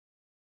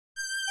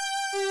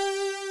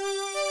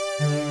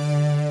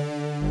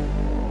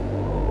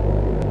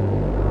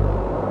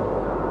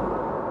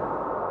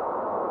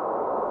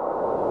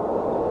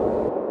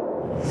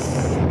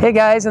Hey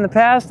guys, in the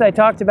past I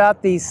talked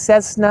about the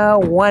Cessna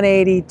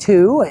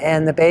 182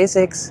 and the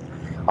basics.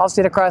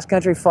 Also did a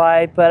cross-country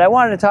flight, but I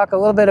wanted to talk a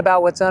little bit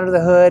about what's under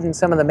the hood and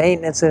some of the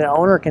maintenance that an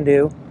owner can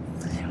do.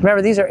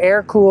 Remember, these are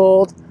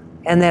air-cooled,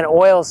 and then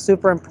oil is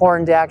super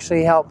important to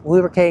actually help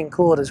lubricate and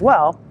cool it as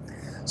well.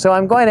 So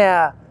I'm going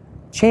to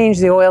change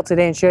the oil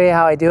today and show you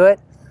how I do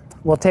it.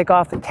 We'll take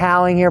off the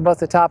cowling here, both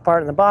the top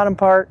part and the bottom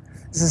part.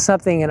 This is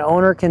something an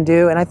owner can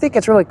do, and I think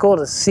it's really cool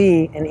to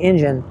see an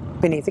engine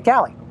beneath the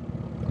cowling.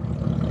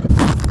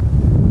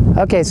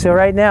 Okay, so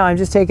right now I'm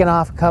just taking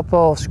off a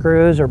couple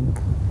screws, or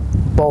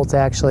bolts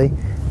actually,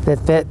 that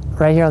fit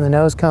right here on the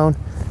nose cone.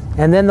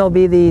 And then there'll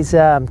be these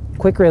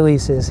quick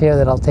releases here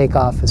that I'll take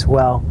off as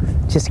well,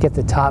 just to get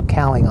the top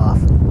cowling off.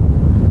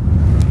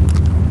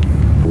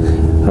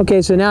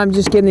 Okay, so now I'm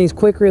just getting these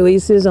quick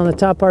releases on the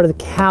top part of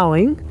the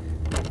cowling.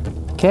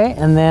 Okay,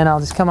 and then I'll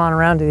just come on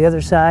around to the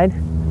other side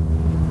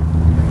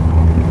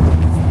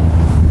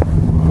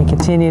and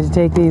continue to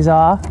take these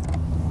off.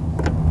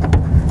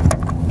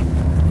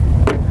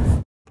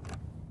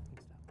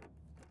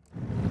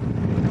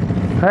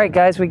 All right,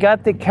 guys, we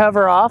got the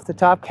cover off, the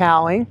top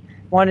cowling.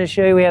 Wanted to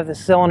show you we have the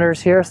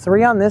cylinders here,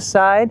 3 on this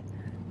side,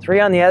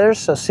 3 on the others,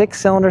 so 6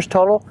 cylinders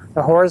total.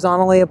 They're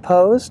horizontally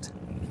opposed.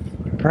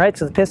 All right,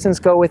 so the pistons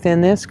go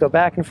within this, go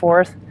back and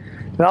forth.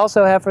 We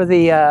also have for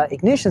the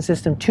ignition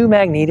system 2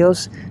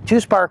 magnetos, 2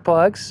 spark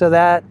plugs, so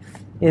that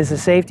is a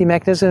safety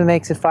mechanism that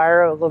makes it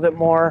fire a little bit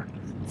more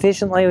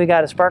efficiently. We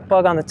got a spark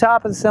plug on the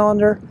top of the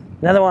cylinder,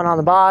 another one on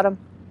the bottom.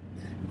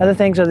 Other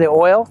things are the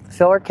oil, the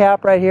filler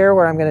cap right here,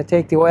 where I'm going to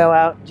take the oil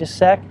out in just a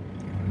sec.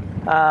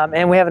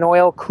 And we have an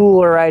oil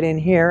cooler right in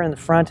here in the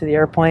front of the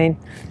airplane.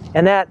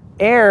 And that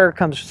air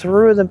comes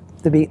through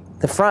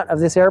the front of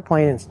this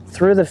airplane and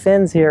through the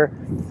fins here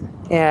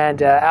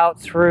and out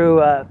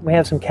through, we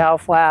have some cow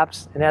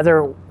flaps and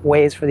other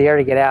ways for the air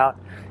to get out.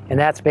 And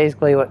that's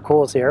basically what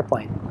cools the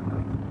airplane.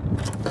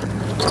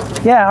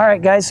 Yeah, all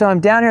right, guys, so I'm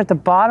down here at the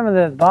bottom of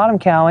the bottom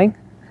cowling.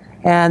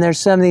 And there's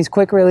some of these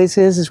quick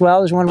releases as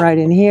well. There's one right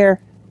in here.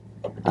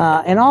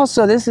 And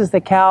also, this is the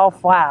cow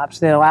flaps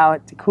that allow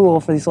it to cool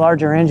for these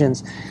larger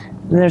engines.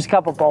 And there's a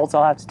couple bolts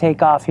I'll have to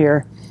take off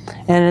here.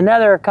 And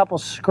another couple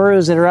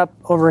screws that are up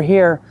over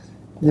here,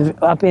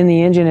 up in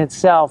the engine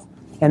itself.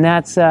 And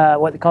that's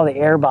what they call the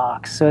air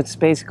box. So it's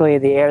basically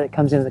the air that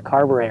comes into the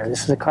carburetor.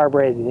 This is a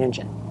carbureted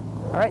engine.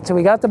 All right, so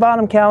we got the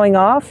bottom cowling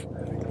off.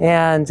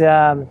 And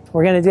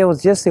we're going to deal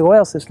with just the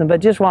oil system. But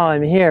just while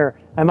I'm here,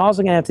 I'm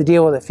also going to have to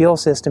deal with the fuel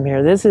system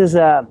here. This is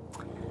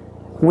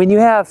when you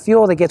have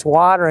fuel that gets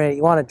water in it,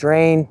 you want to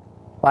drain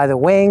by the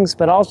wings,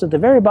 but also at the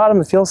very bottom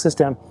of the fuel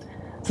system,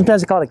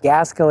 sometimes they call it a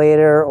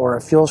gasculator or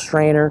a fuel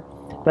strainer,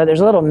 but there's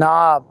a little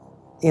knob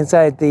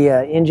inside the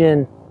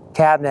engine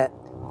cabinet,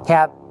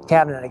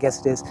 I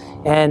guess it is,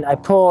 and I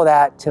pull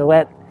that to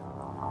let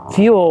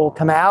fuel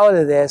come out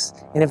of this,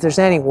 and if there's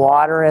any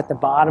water at the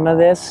bottom of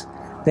this,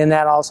 then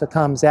that also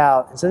comes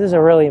out. And so this is a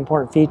really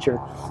important feature,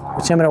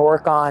 which I'm going to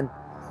work on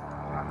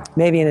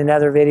maybe in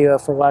another video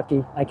if we're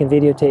lucky. I can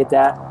videotape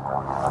that.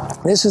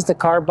 This is the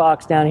carb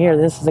box down here.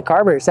 This is the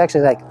carburetor. It's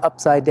actually like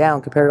upside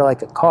down compared to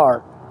like a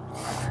car.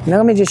 Now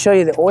let me just show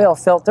you the oil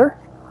filter.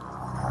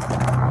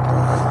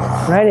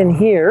 Right in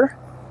here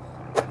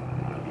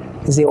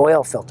is the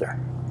oil filter.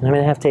 And I'm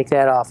going to have to take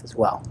that off as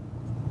well.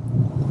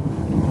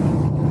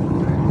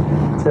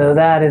 So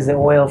that is the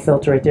oil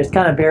filter right there. It's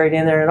kind of buried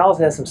in there. It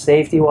also has some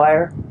safety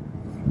wire.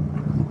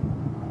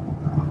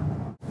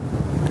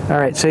 All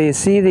right, so you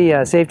see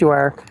the safety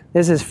wire.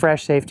 This is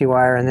fresh safety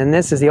wire, and then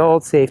this is the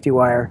old safety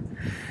wire.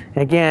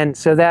 Again,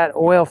 so that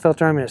oil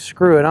filter, I'm going to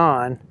screw it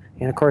on,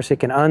 and of course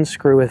it can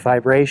unscrew with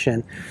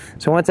vibration.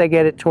 So once I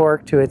get it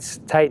torqued to its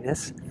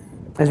tightness,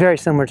 it's very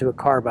similar to a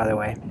car, by the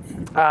way.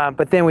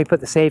 But then we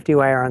put the safety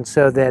wire on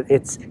so that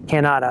it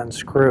cannot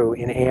unscrew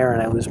in air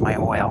and I lose my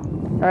oil.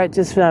 All right,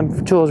 just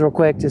tools real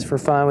quick, just for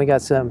fun. We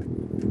got some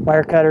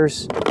wire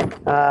cutters.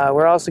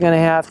 We're also going to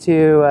have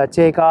to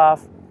take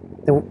off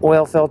the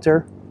oil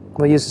filter.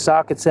 We'll use the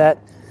socket set.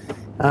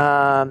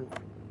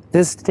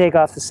 This to take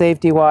off the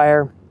safety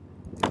wire.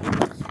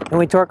 When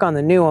we torque on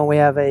the new one, we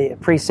have a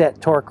preset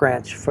torque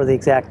wrench for the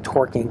exact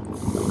torquing.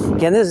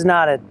 Again, this is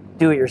not a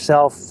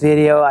do-it-yourself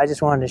video. I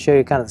just wanted to show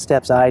you kind of the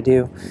steps I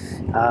do.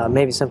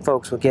 Maybe some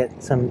folks will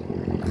get some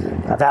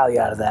value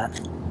out of that.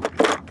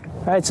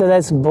 All right, so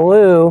that's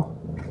blue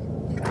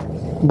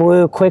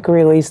quick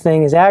release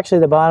thing is actually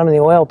the bottom of the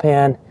oil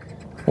pan.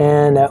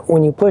 And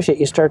when you push it,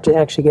 you start to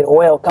actually get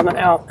oil coming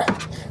out.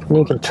 And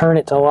you can turn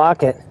it to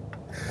lock it.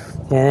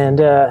 And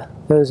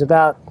there's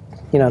about,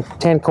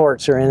 10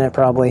 quarts are in it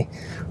probably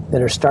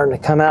that are starting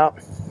to come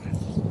out.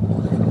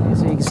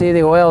 So you can see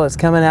the oil that's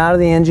coming out of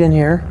the engine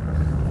here.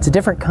 It's a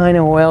different kind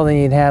of oil than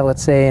you'd have,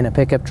 let's say, in a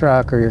pickup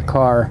truck or your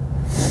car.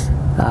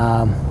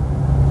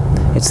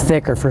 It's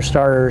thicker for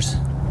starters.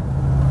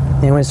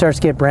 And when it starts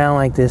to get brown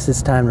like this,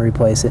 it's time to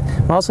replace it.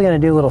 I'm also going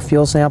to do a little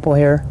fuel sample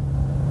here.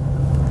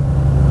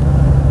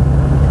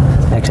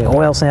 Actually,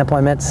 oil sample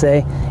I meant to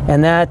say.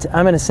 And that,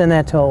 I'm going to send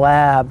that to a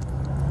lab,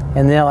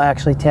 and they'll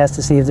actually test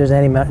to see if there's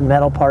any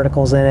metal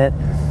particles in it.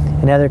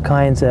 and other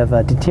kinds of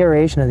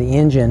deterioration of the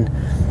engine.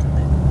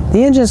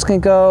 The engines can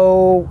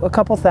go a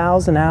couple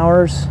thousand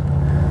hours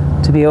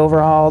to be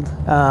overhauled.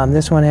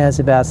 This one has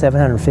about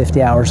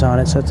 750 hours on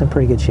it, so it's in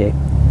pretty good shape.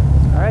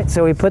 All right,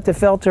 so we put the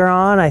filter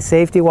on. I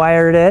safety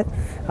wired it.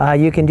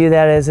 You can do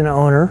that as an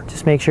owner.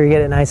 Just make sure you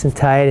get it nice and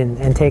tight,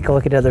 and take a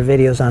look at other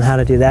videos on how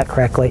to do that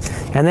correctly.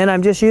 And then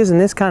I'm just using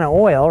this kind of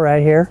oil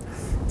right here.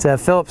 It's a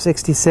Phillips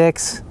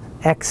 66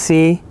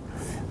 XC.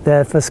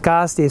 The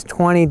viscosity is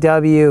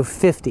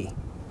 20W50.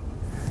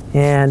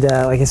 And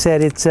like I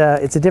said, it's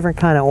a different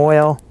kind of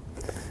oil.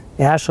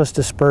 Ashless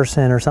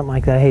dispersant or something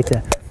like that. I hate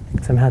to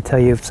somehow tell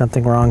you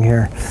something wrong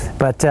here,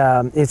 but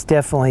it's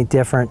definitely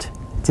different.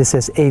 It just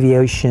says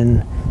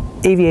aviation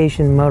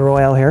motor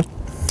oil here,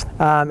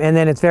 and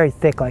then it's very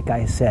thick, like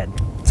I said.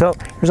 So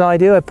here's all I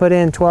do. I put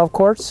in 12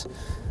 quarts,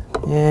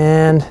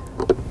 and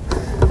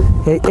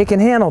it can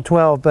handle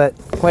 12, but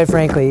quite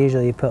frankly,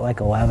 usually you put like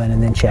 11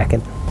 and then check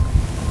it.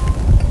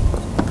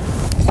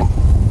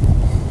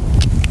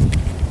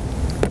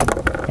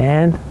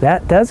 And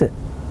that does it.